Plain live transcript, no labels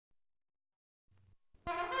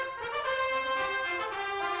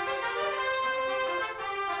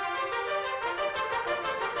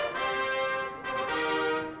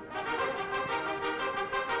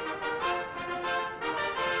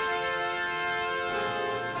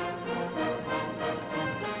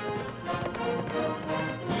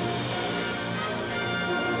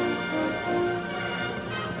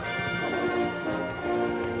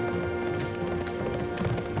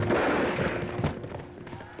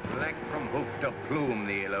Black from hoof to plume,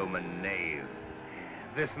 the ill-omened knave.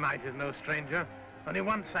 This knight is no stranger. Only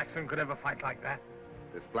one Saxon could ever fight like that.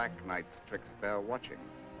 This black knight's tricks bear watching.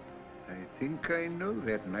 I think I know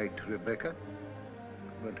that knight, Rebecca.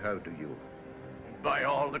 But how do you? By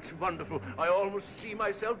all that's wonderful, I almost see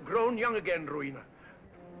myself grown young again, Rowena.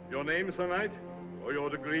 Your name, Sir Knight, or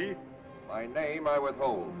your degree? My name I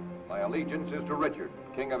withhold. My allegiance is to Richard,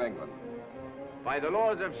 King of England. By the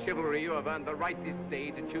laws of chivalry, you have earned the right this day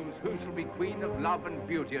to choose who shall be queen of love and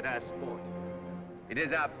beauty at our sport. It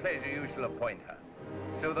is our pleasure you shall appoint her,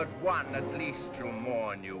 so that one at least shall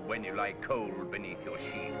mourn you when you lie cold beneath your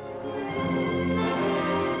shield.